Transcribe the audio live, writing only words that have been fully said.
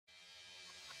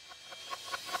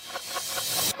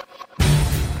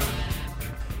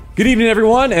Good evening,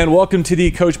 everyone, and welcome to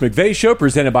the Coach McVay Show,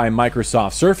 presented by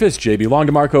Microsoft Surface. JB Long,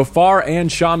 DeMarco Farr,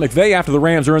 and Sean McVay after the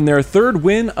Rams earned their third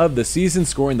win of the season,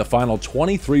 scoring the final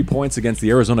 23 points against the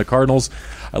Arizona Cardinals.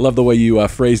 I love the way you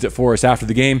phrased it for us after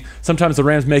the game. Sometimes the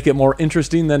Rams make it more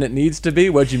interesting than it needs to be.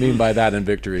 What do you mean by that in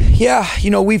victory? Yeah,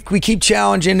 we keep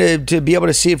challenging to be able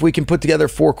to see if we can put together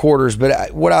four quarters.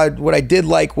 But what I did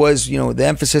like was, the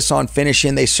emphasis on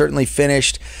finishing. They certainly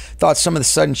finished. Thought some of the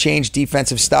sudden change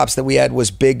defensive stops that we had was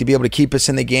big to be able to keep us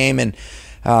in the game. And,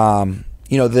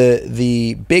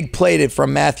 the big play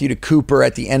from Matthew to Cooper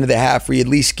at the end of the half where you at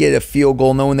least get a field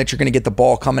goal knowing that you're going to get the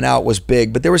ball coming out was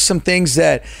big. But there were some things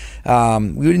that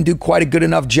we didn't do quite a good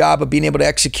enough job of being able to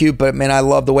execute. But, man, I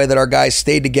love the way that our guys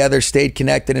stayed together, stayed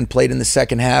connected, and played in the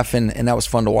second half. And that was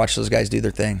fun to watch those guys do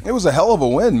their thing. It was a hell of a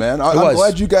win, man. I'm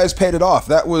glad you guys paid it off.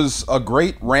 That was a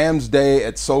great Rams day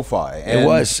at SoFi. It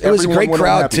was. It was a great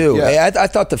crowd, too. Yeah. I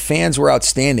thought the fans were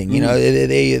outstanding.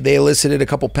 They elicited a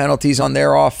couple penalties on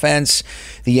their offense.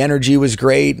 The energy was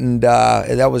great, and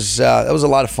that was a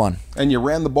lot of fun. And you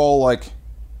ran the ball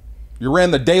you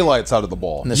ran the daylights out of the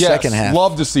ball. In the second half.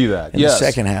 Love to see that. In the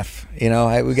second half. We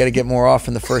got to get more off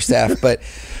in the first half. But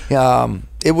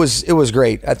it was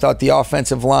great. I thought the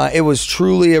offensive line, it was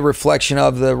truly a reflection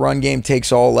of the run game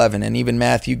takes all 11. And even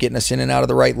Matthew getting us in and out of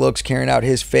the right looks, carrying out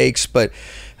his fakes. But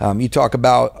you talk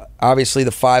about, obviously,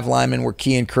 the five linemen were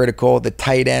key and critical. The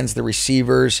tight ends, the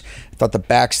receivers. I thought the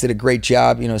backs did a great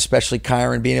job, especially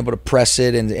Kyron being able to press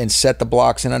it and set the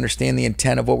blocks and understand the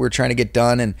intent of what we were trying to get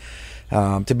done. And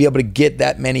to be able to get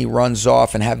that many runs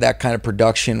off and have that kind of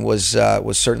production was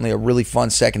certainly a really fun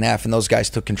second half, and those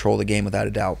guys took control of the game without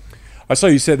a doubt. I saw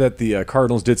you said that the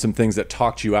Cardinals did some things that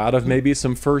talked you out of maybe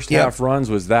some first half runs.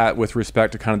 Was that with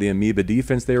respect to kind of the amoeba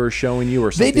defense they were showing you,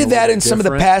 or something? They did that in some of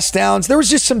the pass downs. There was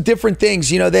just some different things.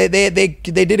 They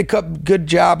did a good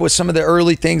job with some of the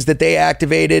early things that they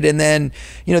activated, and then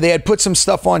they had put some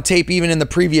stuff on tape even in the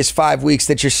previous 5 weeks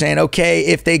that you're saying, okay,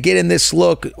 if they get in this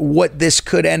look, what this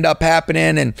could end up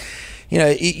happening. And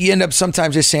you end up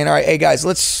sometimes just saying, all right, hey guys,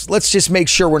 let's just make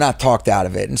sure we're not talked out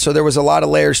of it. And so there was a lot of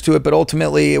layers to it, but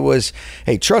ultimately it was,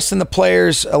 hey, trust in the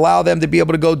players, allow them to be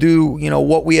able to go do,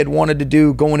 what we had wanted to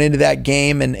do going into that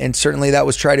game. And certainly that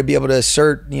was try to be able to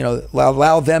assert,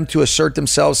 allow them to assert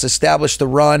themselves, establish the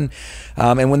run.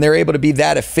 And when they're able to be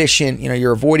that efficient,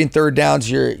 you're avoiding third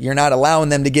downs, you're not allowing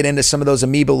them to get into some of those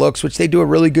amoeba looks, which they do a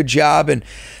really good job. And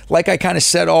like I kind of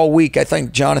said all week, I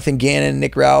think Jonathan Gannon and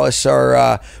Nick Rallis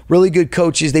are really good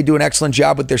coaches. They do an excellent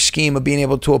job with their scheme of being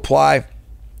able to apply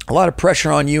a lot of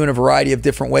pressure on you in a variety of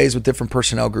different ways with different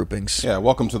personnel groupings. Yeah,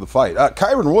 welcome to the fight.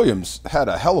 Kyron Williams had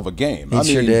a hell of a game.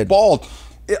 He sure did. Ball.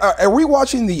 Are we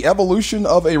watching the evolution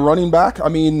of a running back? I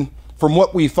mean, from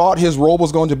what we thought his role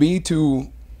was going to be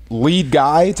to lead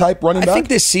guy type running back? I think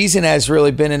this season has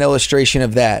really been an illustration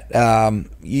of that.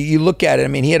 You look at it, I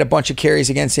mean, he had a bunch of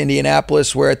carries against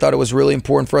Indianapolis where I thought it was really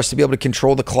important for us to be able to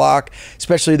control the clock,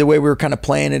 especially the way we were kind of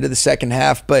playing into the second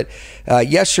half. But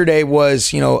yesterday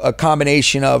was, a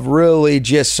combination of really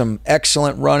just some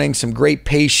excellent running, some great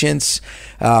patience,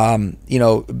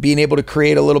 being able to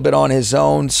create a little bit on his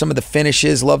own, some of the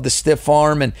finishes, love the stiff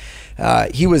arm, and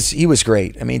he was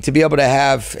great. I mean, to be able to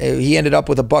have, he ended up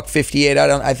with a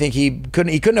 $158. I think he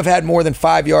couldn't have had more than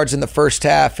 5 yards in the first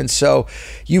half, and so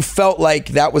you felt like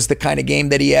that was the kind of game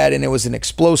that he had, and it was an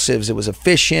explosives. It was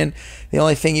efficient. The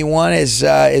only thing you want is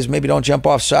maybe don't jump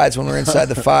off sides when we're inside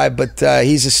the 5. But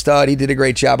he's a stud. He did a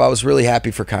great job. I was really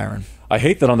happy for Kyron. I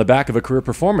hate that on the back of a career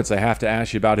performance, I have to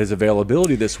ask you about his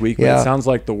availability this week. But it sounds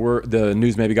like the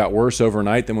news maybe got worse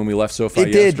overnight than when we left SoFi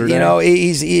yesterday.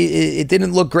 It did. It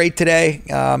didn't look great today.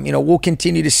 We'll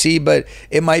continue to see, but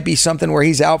it might be something where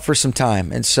he's out for some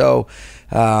time. And so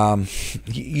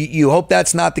you hope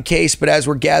that's not the case. But as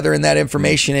we're gathering that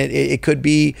information, it could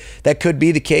be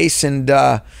the case. And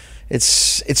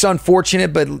it's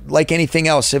unfortunate, but like anything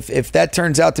else, if that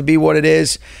turns out to be what it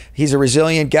is, he's a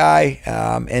resilient guy,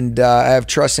 and I have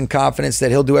trust and confidence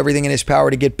that he'll do everything in his power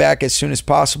to get back as soon as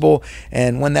possible.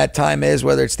 And when that time is,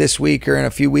 whether it's this week or in a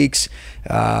few weeks,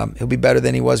 he'll be better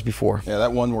than he was before. Yeah,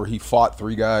 that one where he fought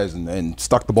 3 guys and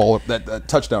stuck the ball up, that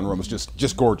touchdown run was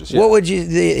just gorgeous. Yeah. What would you?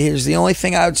 Here's the only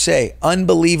thing I would say: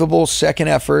 unbelievable second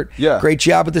effort. Yeah, great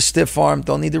job with the stiff arm.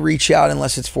 Don't need to reach out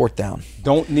unless it's fourth down.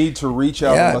 Don't need to reach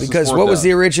out. Yeah, because what was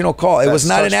the original call? It was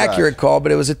not an accurate call,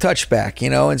 but it was a touchback.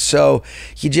 And so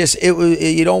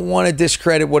you don't want to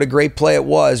discredit what a great play it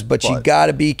was, but you got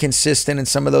to be consistent in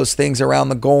some of those things around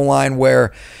the goal line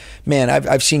where, man,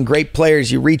 I've seen great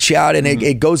players. You reach out and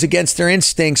it goes against their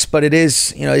instincts, but it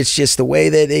is, it's just the way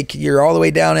that you're all the way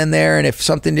down in there. And if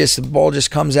the ball just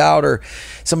comes out or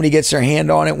somebody gets their hand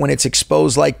on it when it's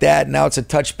exposed like that, now it's a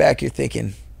touchback, you're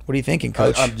thinking, What are you thinking,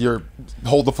 Coach? You're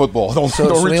hold the football.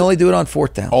 So we only do it on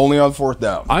 4th down. Only on 4th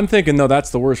down. I'm thinking, though, that's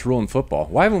the worst rule in football.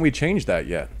 Why haven't we changed that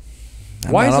yet?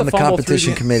 Why is on the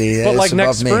competition committee? But like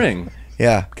next spring.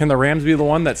 Yeah. Can the Rams be the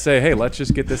one that say, "Hey, let's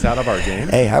just get this out of our game"?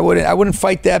 Hey, I wouldn't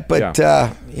fight that, but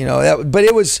but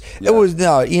it was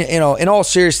no, in all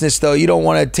seriousness though, you don't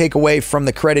want to take away from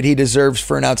the credit he deserves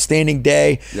for an outstanding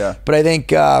day. Yeah. But I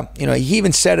think he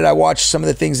even said it. I watched some of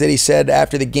the things that he said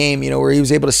after the game. Where he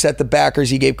was able to set the backers.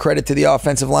 He gave credit to the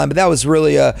offensive line, but that was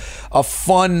really a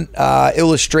fun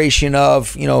illustration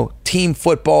of team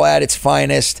football at its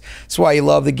finest. That's why you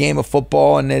love the game of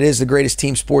football, and it is the greatest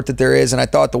team sport that there is. And I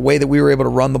thought the way that we were able to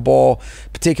run the ball,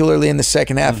 particularly in the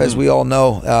second half, as we all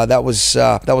know, that was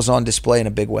on display in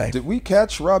a big way. Did we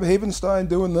catch Rob Havenstein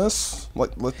doing this?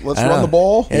 Let's run the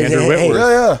ball. Andrew Whitworth.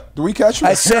 Yeah. Did we catch him?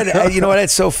 I said, you know what?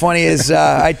 It's so funny is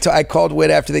I called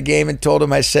Whit after the game and told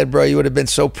him, I said, bro, you would have been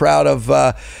so proud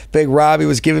of Big Rob. He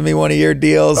was giving me one of your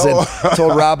deals, and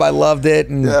told Rob I loved it.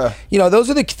 And those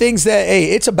are the things that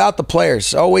it's about the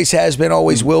players. Always has been,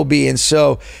 always will be. And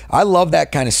so I love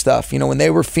that kind of stuff. When they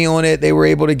were feeling it, they were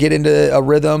able to get into a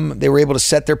rhythm. They were able to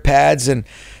set their pads, and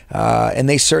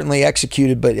they certainly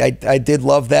executed. But I did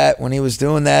love that when he was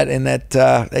doing that, and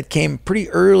that came pretty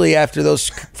early after those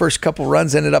first couple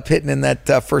runs ended up hitting in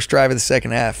that first drive of the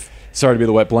second half. Sorry to be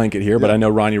the wet blanket here, but I know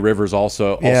Ronnie Rivers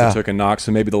also took a knock,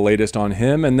 so maybe the latest on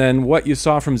him. And then what you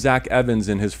saw from Zach Evans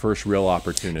in his first real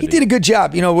opportunity. He did a good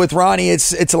job. With Ronnie,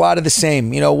 it's a lot of the same.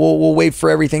 We'll wait for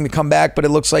everything to come back, but it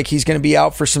looks like he's going to be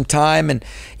out for some time. And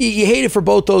you hate it for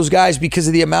both those guys because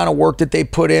of the amount of work that they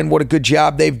put in, what a good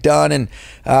job they've done. And,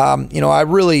 I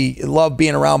really love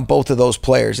being around both of those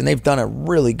players, and they've done a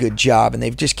really good job, and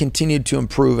they've just continued to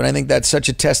improve. And I think that's such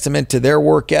a testament to their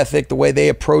work ethic, the way they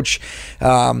approach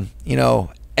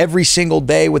every single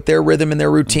day with their rhythm and their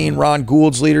routine. Ron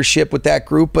Gould's leadership with that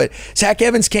group, but Zach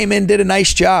Evans came in, did a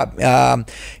nice job.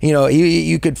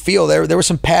 You could feel there were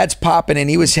some pads popping, and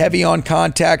he was heavy on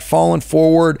contact, falling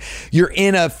forward. You're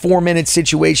in a 4-minute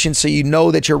situation, so you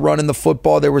know that you're running the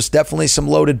football. There was definitely some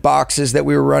loaded boxes that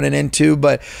we were running into,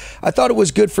 but I thought it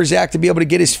was good for Zach to be able to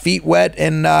get his feet wet,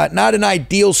 and not an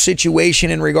ideal situation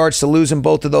in regards to losing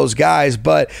both of those guys,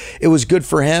 but it was good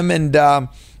for him. And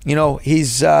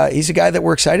he's a guy that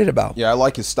we're excited about. Yeah, I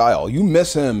like his style. You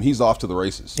miss him, he's off to the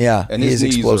races. Yeah, and his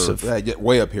knees explosive. Get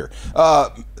way up here.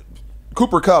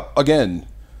 Cooper Kupp again.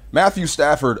 Matthew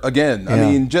Stafford again. Yeah. I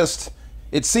mean, just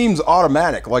it seems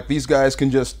automatic. Like these guys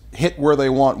can just hit where they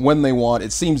want, when they want.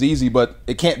 It seems easy, but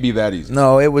it can't be that easy.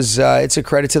 No, it was. It's a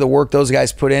credit to the work those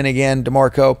guys put in. Again,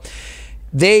 DeMarco.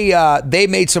 They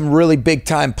made some really big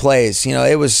time plays.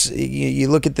 It was you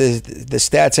look at the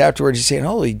stats afterwards. You're saying,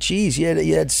 "Holy geez,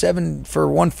 you had 7 for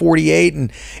 148," and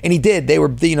he did. They were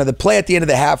the play at the end of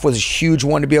the half was a huge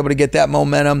one to be able to get that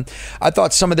momentum. I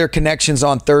thought some of their connections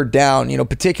on 3rd down,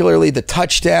 particularly the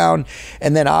touchdown,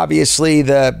 and then obviously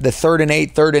the 3rd and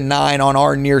 8, 3rd and 9 on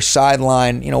our near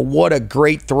sideline. What a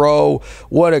great throw,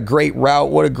 what a great route,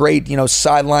 what a great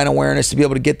sideline awareness to be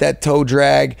able to get that toe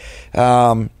drag.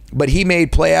 But he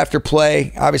made play after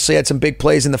play. Obviously had some big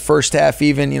plays in the first half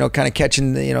even, kind of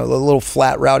catching the, a little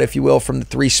flat route, if you will, from the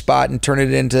 3 spot and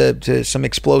turning it into some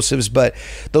explosives. But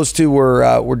those two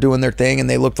were doing their thing, and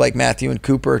they looked like Matthew and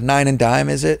Cooper. 9 and dime,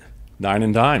 is it? 9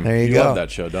 and dime. There you go. Love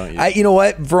that show, don't you? You know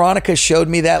what? Veronica showed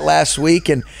me that last week,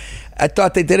 and I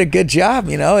thought they did a good job.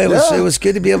 It was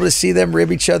good to be able to see them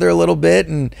rib each other a little bit,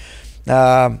 and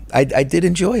I did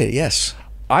enjoy it, yes.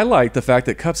 I like the fact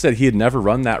that Kupp said he had never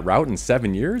run that route in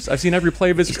 7 years. I've seen every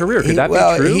play of his career. Could that be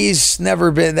true?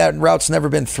 That route's never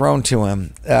been thrown to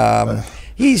him.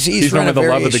 He's run with the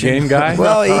love of the game guy.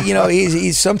 Well,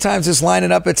 he's sometimes just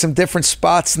lining up at some different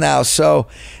spots now. So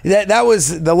that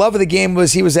was the love of the game.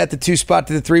 Was he was at the 2 spot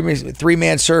to the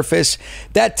 3-man surface.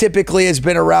 That typically has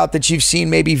been a route that you've seen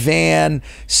maybe Van,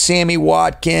 Sammy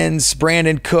Watkins,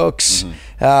 Brandon Cooks,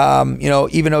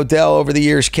 even Odell over the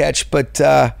years catch, but.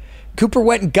 Cooper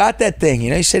went and got that thing.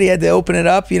 He said he had to open it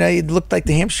up. It looked like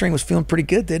the hamstring was feeling pretty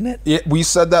good, didn't it? We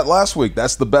said that last week.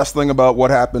 That's the best thing about what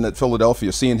happened at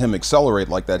Philadelphia. Seeing him accelerate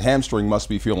like that, hamstring must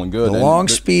be feeling good. The long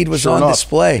speed was on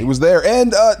display. He was there.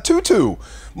 And Tutu,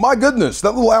 my goodness,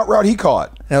 that little out route he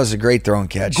caught. That was a great throw and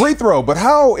catch. Great throw, but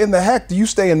how in the heck do you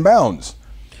stay in bounds?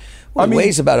 Well, he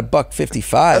weighs about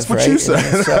 $155. That's what right? you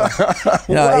said. So,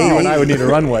 And I would need a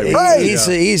runway.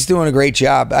 He's doing a great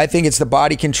job. I think it's the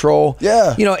body control.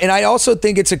 Yeah. And I also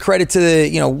think it's a credit to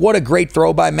the, what a great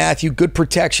throw by Matthew. Good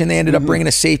protection. They ended up bringing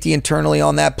a safety internally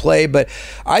on that play. But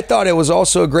I thought it was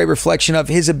also a great reflection of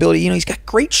his ability. He's got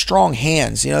great, strong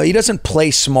hands. He doesn't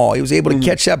play small. He was able to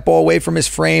catch that ball away from his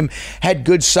frame, had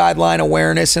good sideline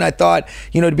awareness. And I thought,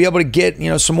 to be able to get,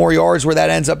 some more yards where that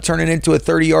ends up turning into a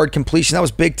 30-yard completion, that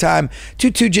was big time.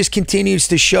 Tutu just continues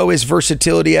to show his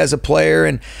versatility as a player.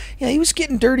 And, he was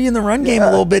getting dirty in the run game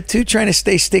a little bit, too, trying to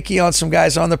stay sticky on some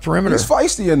guys on the perimeter. He's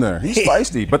feisty in there. He's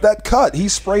feisty. But that cut, he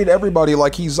sprayed everybody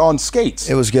like he's on skates.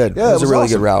 It was good. Yeah, it was a really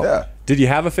awesome. good route. Yeah. Did you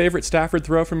have a favorite Stafford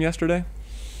throw from yesterday?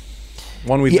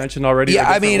 One we've mentioned already?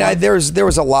 Yeah, there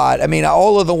was a lot.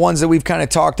 All of the ones that we've kind of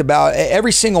talked about,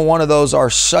 every single one of those are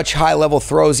such high-level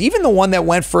throws. Even the one that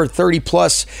went for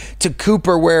 30-plus to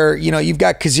Cooper where, you've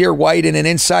got Kazir White in an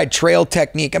inside trail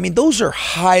technique. Those are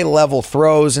high-level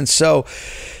throws. And so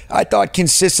I thought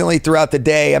consistently throughout the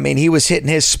day, he was hitting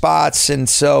his spots. And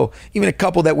so even a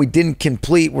couple that we didn't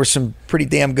complete were some pretty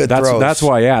damn good throws. That's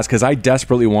why I asked, because I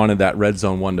desperately wanted that red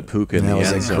zone one to Puka in the end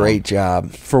zone. That was a great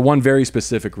job. For one very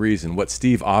specific reason, what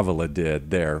Steve Avila did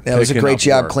there. That was a great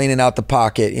job cleaning out the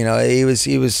pocket. He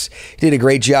did a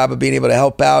great job of being able to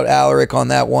help out Alaric on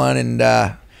that one, and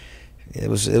it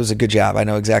was a good job. I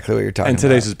know exactly what you're talking about. And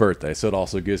today's his birthday, so it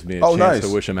also gives me a chance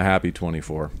to wish him a happy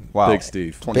 24. Wow. Big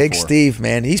Steve. 24. Big Steve,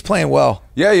 man. He's playing well.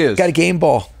 Yeah, he is. Got a game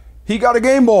ball. He got a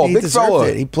game ball. He Big deserved fella.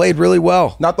 it. He played really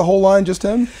well. Not the whole line, just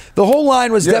him? The whole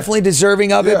line was definitely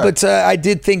deserving of it, but I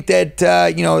did think that,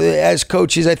 as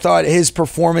coaches, I thought his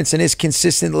performance and his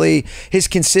consistency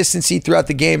throughout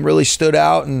the game really stood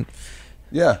out. And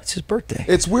yeah, it's his birthday.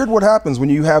 It's weird what happens when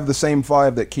you have the same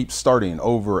five that keep starting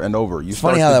over and over. It's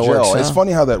funny how that works. Huh? It's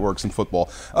funny how that works in football.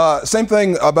 Same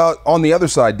thing about on the other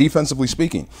side, defensively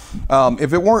speaking.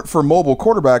 If it weren't for mobile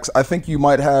quarterbacks, I think you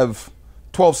might have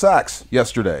 12 sacks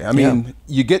yesterday.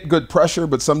 You get good pressure,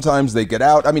 but sometimes they get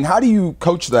out. How do you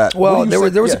coach that? Well,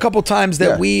 there was a couple times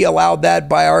that we allowed that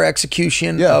by our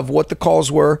execution of what the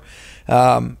calls were.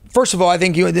 First of all, I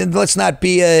think let's not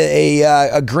be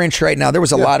a Grinch right now. There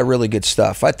was a lot of really good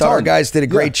stuff. I thought our guys did a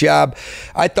great job.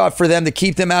 I thought for them to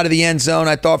keep them out of the end zone,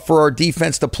 I thought for our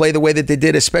defense to play the way that they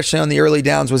did, especially on the early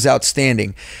downs, was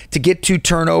outstanding. To get 2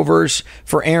 turnovers,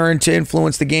 for Aaron to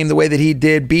influence the game the way that he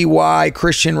did, BY,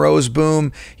 Christian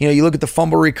Roseboom, you look at the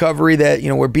fumble recovery that,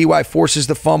 where BY forces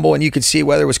the fumble, and you could see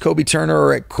whether it was Kobe Turner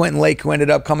or Quentin Lake who ended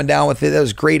up coming down with it. That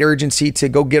was great urgency to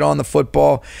go get on the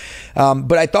football.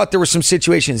 But I thought there were some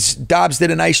situations. Dobbs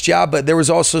did a nice job, but there was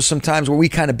also some times where we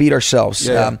kind of beat ourselves.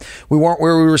 We weren't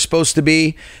where we were supposed to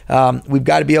be. We've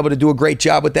got to be able to do a great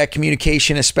job with that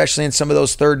communication, especially in some of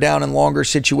those third down and longer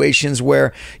situations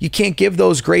where you can't give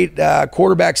those great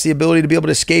quarterbacks the ability to be able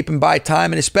to escape and buy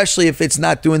time, and especially if it's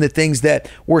not doing the things that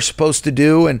we're supposed to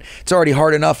do, and it's already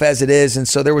hard enough as it is. And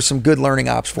so there was some good learning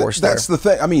ops for us there. That's the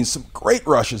thing. Some great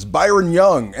rushes. Byron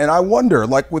Young, and I wonder,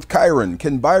 like with Kyron,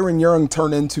 can Byron Young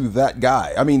turn into that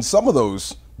guy? Some of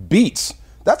those beats,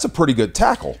 that's a pretty good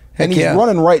tackle. And he's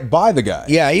running right by the guy.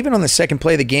 Yeah, even on the second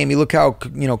play of the game, you look how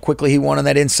quickly he won on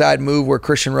that inside move where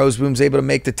Christian Roseboom's able to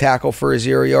make the tackle for a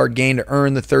 0-yard gain to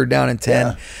earn the 3rd down and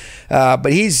 10.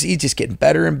 But he's just getting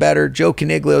better and better. Joe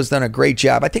Caniglio's done a great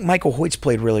job. I think Michael Hoyt's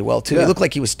played really well too. He looked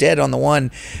like he was dead on the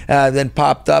one, then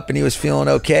popped up and he was feeling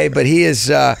okay. But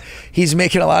he's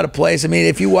making a lot of plays.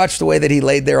 If you watch the way that he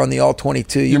laid there on the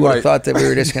all-22, you would have thought that we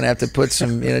were just going to have to put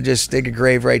some, just dig a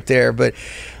grave right there. But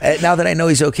now that I know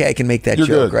he's okay, I can make that joke,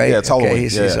 good. right? Yeah, it's Halloween.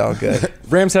 He's all good.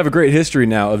 Rams have a great history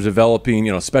now of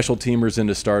developing, special teamers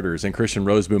into starters. And Christian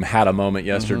Roseboom had a moment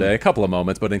yesterday, a couple of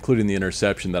moments, but including the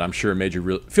interception that I'm sure made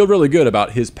you feel really good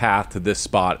about his path to this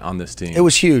spot on this team. It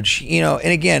was huge, and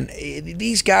again,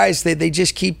 these guys, they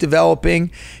just keep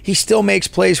developing. He still makes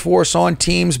plays for us on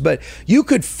teams, but you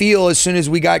could feel as soon as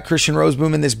we got Christian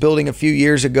Roseboom in this building a few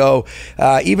years ago,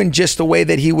 even just the way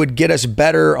that he would get us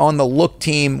better on the look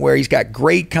team, where he's got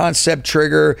great concept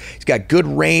trigger, he's got good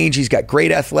range, he's got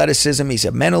great athleticism, he's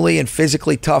a mentally and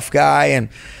physically tough guy, and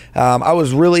I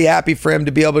was really happy for him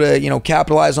to be able to,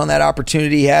 capitalize on that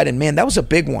opportunity he had. And man, that was a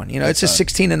big one. It's a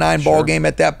 16-9 ball game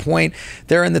at that point.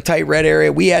 They're in the tight red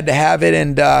area. We had to have it,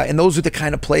 and those are the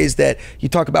kind of plays that you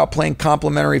talk about, playing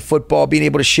complementary football, being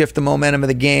able to shift the momentum of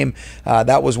the game.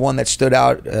 That was one that stood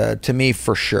out to me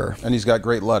for sure. And he's got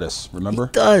great lettuce. Remember?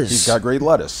 He does. He's got great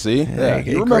lettuce. See? Yeah.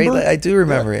 You remember? I do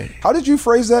remember it. How did you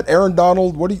phrase that, Aaron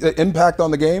Donald? What impact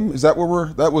on the game? Is that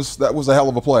where that was a hell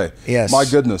of a play? Yes. My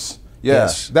goodness.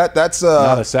 Yes. That's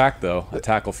not a sack though, a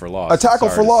tackle for loss. A tackle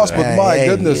for loss, but my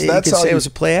goodness, that's how you could say it was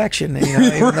a play action,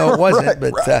 even though it wasn't.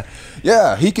 But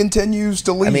yeah, he continues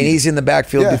to lead. I mean, he's in the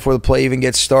backfield before the play even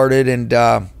gets started, and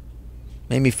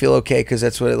made me feel okay because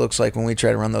that's what it looks like when we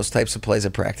try to run those types of plays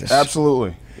at practice.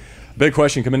 Absolutely. Big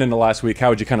question coming into last week. How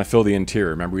would you kind of fill the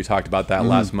interior? Remember we talked about that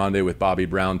last Monday with Bobby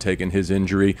Brown taking his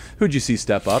injury. Who'd you see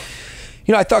step up?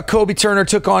 I thought Kobe Turner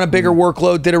took on a bigger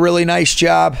workload, did a really nice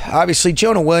job. Obviously,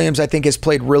 Jonah Williams, I think, has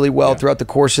played really well throughout the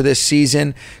course of this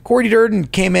season. Corey Durden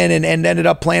came in and ended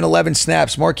up playing 11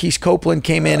 snaps. Marquise Copeland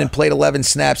came in and played 11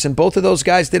 snaps, and both of those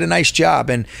guys did a nice job.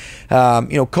 And,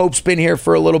 Cope's been here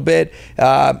for a little bit.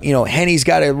 Henny's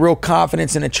got a real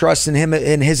confidence and a trust in him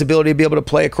and his ability to be able to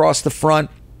play across the front.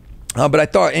 But I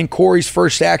thought in Corey's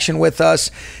first action with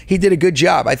us, he did a good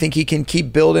job. I think he can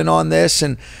keep building on this,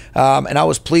 and I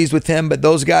was pleased with him. But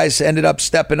those guys ended up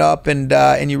stepping up,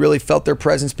 and you really felt their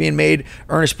presence being made.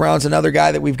 Ernest Brown's another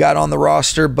guy that we've got on the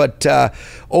roster, but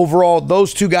overall,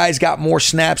 those two guys got more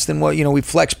snaps than what we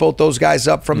flexed both those guys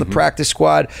up from the practice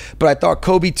squad. But I thought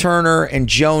Kobe Turner and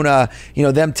Jonah,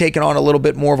 them taking on a little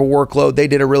bit more of a workload, they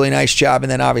did a really nice job. And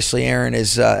then obviously Aaron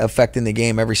is affecting the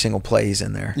game every single play he's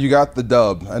in there. You got the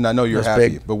dub, and I know you're happy,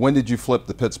 big. but when did you flip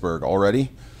the Pittsburgh already?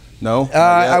 No,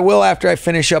 I will after I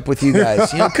finish up with you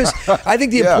guys. Because I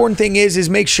think the important thing is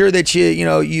make sure that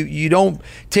you don't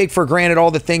take for granted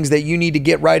all the things that you need to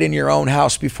get right in your own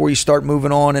house before you start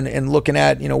moving on and looking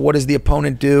at what does the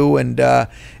opponent do, and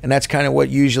that's kind of what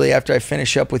usually after I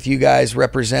finish up with you guys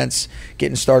represents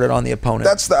getting started on the opponent.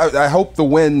 I hope the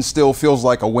win still feels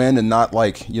like a win and not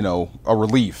like a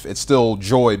relief. It's still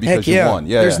joy because you won.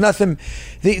 Yeah, there's nothing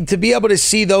to be able to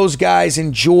see those guys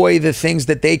enjoy the things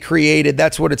that they created.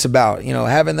 That's what it's about,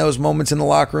 having those moments in the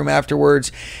locker room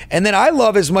afterwards. And then I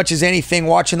love as much as anything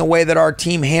watching the way that our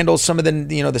team handles some of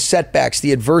the setbacks,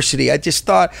 the adversity. I just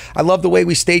thought I love the way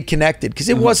we stayed connected because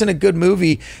it wasn't a good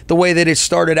movie the way that it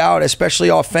started out, especially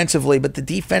offensively. But the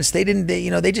defense, they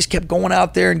just kept going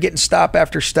out there and getting stop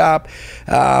after stop.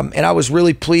 And I was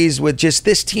really pleased with just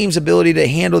this team's ability to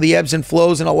handle the ebbs and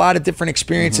flows and a lot of different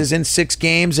experiences in 6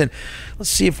 games. And let's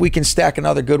see if we can stack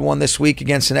another good one this week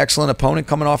against an excellent opponent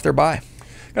coming off their bye.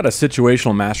 Got a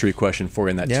situational mastery question for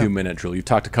you in that 2-minute drill. You've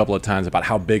talked a couple of times about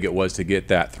how big it was to get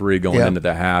that 3 going into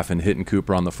the half and hitting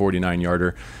Cooper on the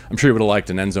 49-yarder. I'm sure you would have liked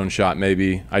an end zone shot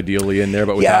maybe ideally in there,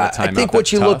 but without a timeout, I think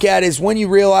what you look at is when you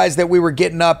realize that we were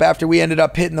getting up after we ended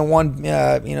up hitting the one,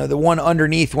 the one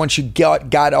underneath. Once you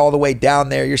got all the way down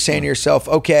there, you're saying to yourself,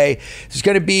 okay, it's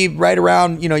going to be right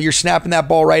around, you're snapping that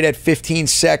ball right at 15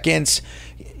 seconds.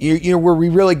 Where we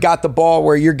really got the ball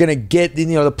where you're going to get,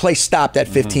 the play stopped at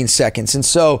 15 seconds. And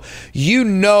so,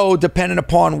 depending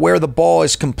upon where the ball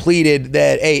is completed,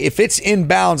 that, hey, if it's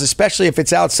inbounds, especially if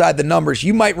it's outside the numbers,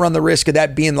 you might run the risk of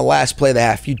that being the last play of the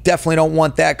half. You definitely don't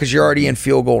want that because you're already in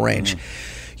field goal range.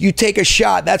 You take a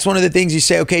shot. That's one of the things you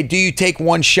say, okay, do you take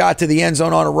one shot to the end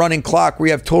zone on a running clock where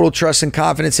you have total trust and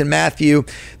confidence in Matthew?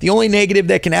 The only negative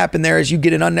that can happen there is you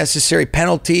get an unnecessary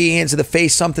penalty, hands to the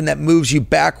face, something that moves you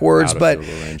backwards. But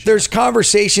there's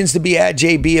conversations to be at,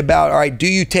 JB, about, all right, do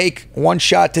you take one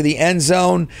shot to the end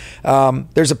zone?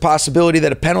 There's a possibility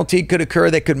that a penalty could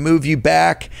occur that could move you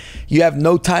back. You have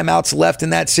no timeouts left in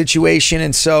that situation.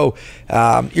 And so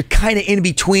you're kind of in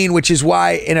between, which is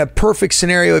why in a perfect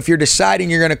scenario, if you're deciding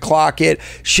you're going to clock it,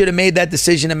 should have made that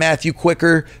decision to Matthew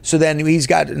quicker, so then he's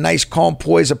got a nice calm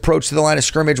poise approach to the line of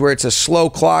scrimmage where it's a slow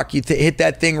clock. You hit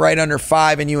that thing right under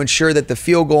 5 and you ensure that the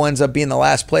field goal ends up being the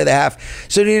last play of the half,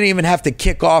 so you didn't even have to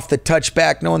kick off the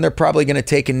touchback knowing they're probably going to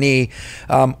take a knee.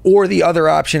 Or the other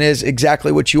option is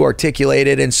exactly what you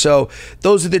articulated. And so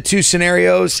those are the 2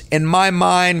 scenarios in my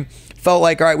mind. Felt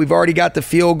like, all right, we've already got the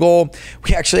field goal.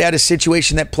 We actually had a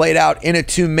situation that played out in a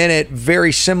 2-minute,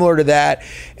 very similar to that,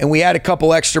 and we had a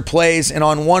couple extra plays, and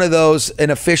on one of those, an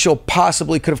official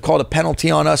possibly could have called a penalty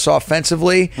on us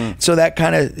offensively. So that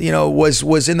kind of,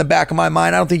 was in the back of my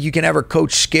mind. I don't think you can ever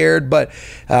coach scared, but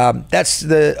that's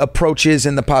the approaches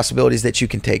and the possibilities that you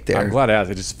can take there. I'm glad to ask.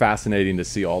 It's just fascinating to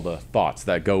see all the thoughts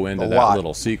that go into that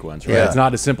little sequence, right? It's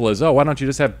not as simple as, why don't you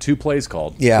just have 2 plays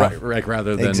called? Right,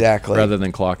 rather than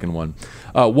clocking one.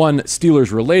 One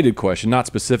Steelers-related question, not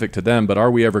specific to them, but are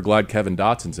we ever glad Kevin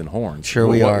Dotson's in Horns? Sure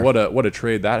we are. What a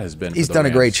trade that has been. He's done a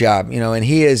great job, and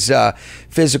he is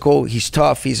physical. He's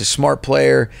tough. He's a smart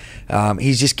player.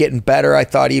 He's just getting better. I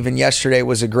thought even yesterday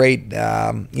was a great,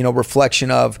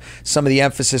 reflection of some of the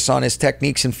emphasis on his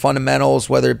techniques and fundamentals,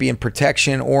 whether it be in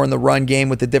protection or in the run game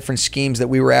with the different schemes that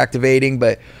we were activating.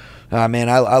 But man,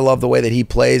 I love the way that he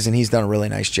plays, and he's done a really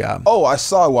nice job. Oh, I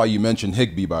saw why you mentioned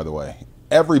Higbee, by the way.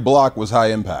 Every block was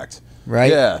high impact.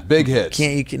 right? Yeah, big hits.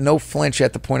 You can no flinch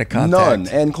at the point of contact. None,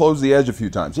 and close the edge a few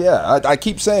times. Yeah, I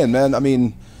keep saying, man, I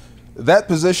mean, that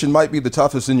position might be the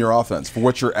toughest in your offense for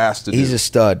what you're asked to do. He's a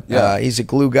stud. Yeah. He's a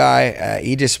glue guy.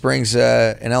 He just brings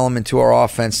an element to our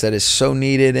offense that is so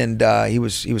needed, and he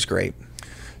was great.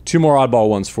 2 more oddball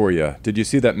ones for you. Did you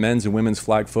see that men's and women's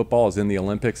flag football is in the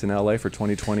Olympics in LA for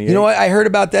 2028? You know what? I heard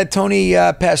about that. Tony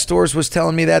Pastores was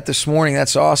telling me that this morning.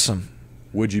 That's awesome.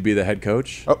 Would you be the head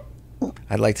coach? Oh.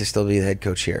 I'd like to still be the head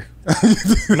coach here.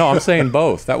 No, I'm saying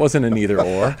both. That wasn't an either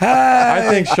or. I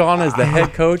think Sean is the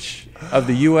head coach of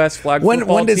the U.S. flag football team.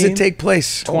 When does it take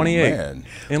place? 28. man.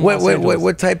 In Los Angeles.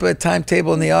 What type of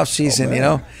timetable in the offseason, man. you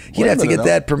know? You'd Wait a have to minute get now.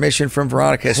 that permission from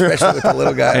Veronica, especially with the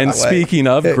little guy. And on the way. speaking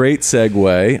of, great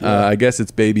segue. I guess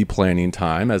it's baby planning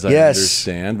time, as I Yes.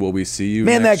 understand. Will we see you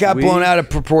Man, that next got week? blown out of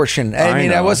proportion. I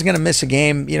mean, I know. wasn't going to miss a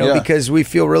game, Yeah. because we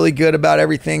feel really good about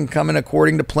everything coming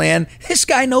according to plan. This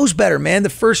guy knows better, man. The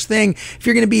first thing, if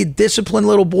you're going to be a disciplined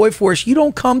little boy for us, you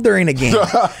don't come during a game.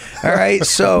 All right?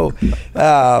 So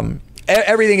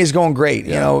everything is going great.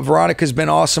 You know, Veronica's been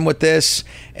awesome with this,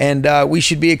 and we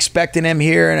should be expecting him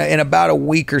here in about a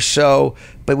week or so.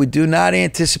 But we do not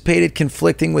anticipate it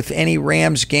conflicting with any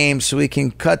Rams games, so we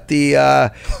can cut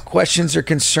the questions or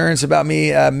concerns about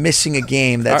me missing a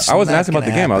game. That's I wasn't not asking about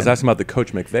the gonna game. I was happen. asking about the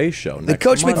Coach McVay show. The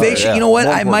Coach McVay show. yeah. You know what?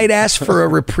 More I important. might ask for a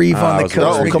reprieve on I the was Coach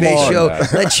wondering. come McVay on.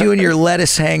 show. Let you and your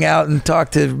lettuce hang out and talk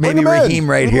to maybe Bring him in. Raheem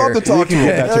right We'd here. love to talk to him.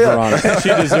 That's Yeah, yeah. Veronica. She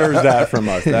deserves that from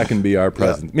us. That can be our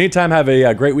present. Meantime, have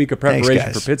a great week of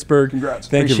preparation guys. for Pittsburgh. Congrats.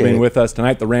 Thank you for Appreciate being it. with us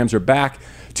tonight. The Rams are back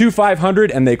to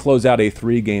 500, and they close out a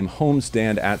 3-game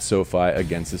homestand at SoFi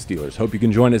against the Steelers. Hope you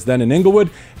can join us then in Inglewood.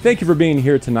 Thank you for being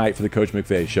here tonight for the Coach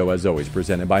McVay Show, as always,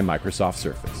 presented by Microsoft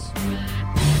Surface.